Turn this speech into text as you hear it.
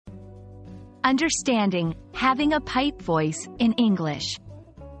Understanding having a pipe voice in English.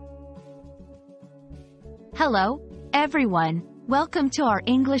 Hello, everyone. Welcome to our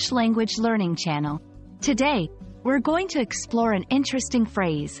English language learning channel. Today, we're going to explore an interesting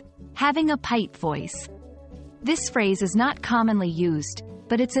phrase, having a pipe voice. This phrase is not commonly used,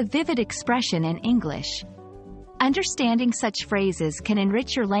 but it's a vivid expression in English. Understanding such phrases can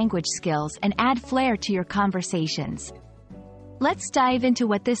enrich your language skills and add flair to your conversations. Let's dive into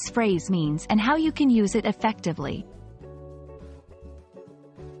what this phrase means and how you can use it effectively.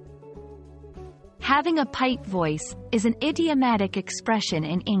 Having a pipe voice is an idiomatic expression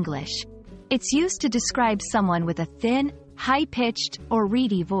in English. It's used to describe someone with a thin, high-pitched, or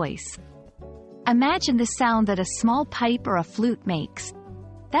reedy voice. Imagine the sound that a small pipe or a flute makes.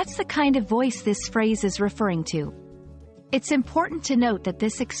 That's the kind of voice this phrase is referring to. It's important to note that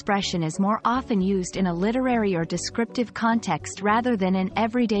this expression is more often used in a literary or descriptive context rather than in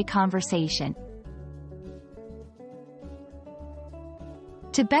everyday conversation.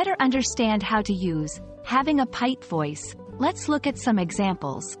 To better understand how to use having a pipe voice, let's look at some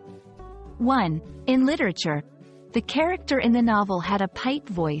examples. 1. In literature, the character in the novel had a pipe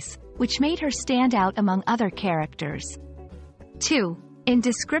voice, which made her stand out among other characters. 2. In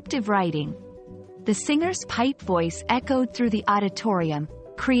descriptive writing, the singer's pipe voice echoed through the auditorium,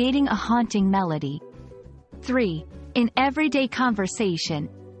 creating a haunting melody. 3. In everyday conversation,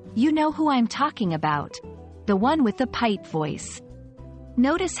 you know who I'm talking about. The one with the pipe voice.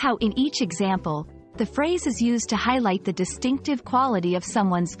 Notice how in each example, the phrase is used to highlight the distinctive quality of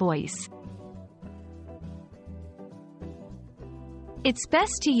someone's voice. It's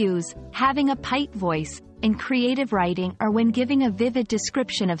best to use having a pipe voice in creative writing or when giving a vivid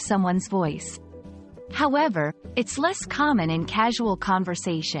description of someone's voice. However, it's less common in casual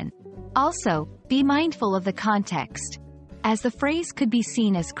conversation. Also, be mindful of the context, as the phrase could be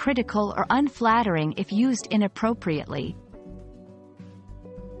seen as critical or unflattering if used inappropriately.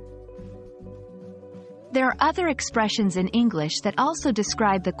 There are other expressions in English that also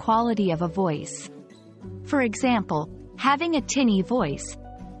describe the quality of a voice. For example, having a tinny voice.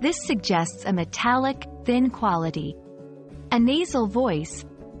 This suggests a metallic, thin quality. A nasal voice.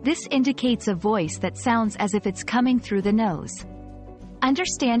 This indicates a voice that sounds as if it's coming through the nose.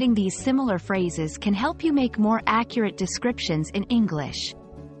 Understanding these similar phrases can help you make more accurate descriptions in English.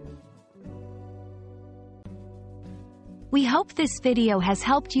 We hope this video has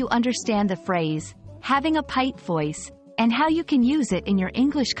helped you understand the phrase, having a pipe voice, and how you can use it in your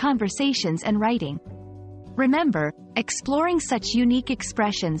English conversations and writing. Remember, exploring such unique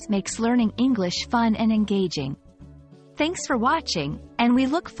expressions makes learning English fun and engaging. Thanks for watching, and we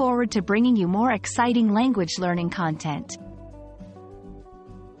look forward to bringing you more exciting language learning content.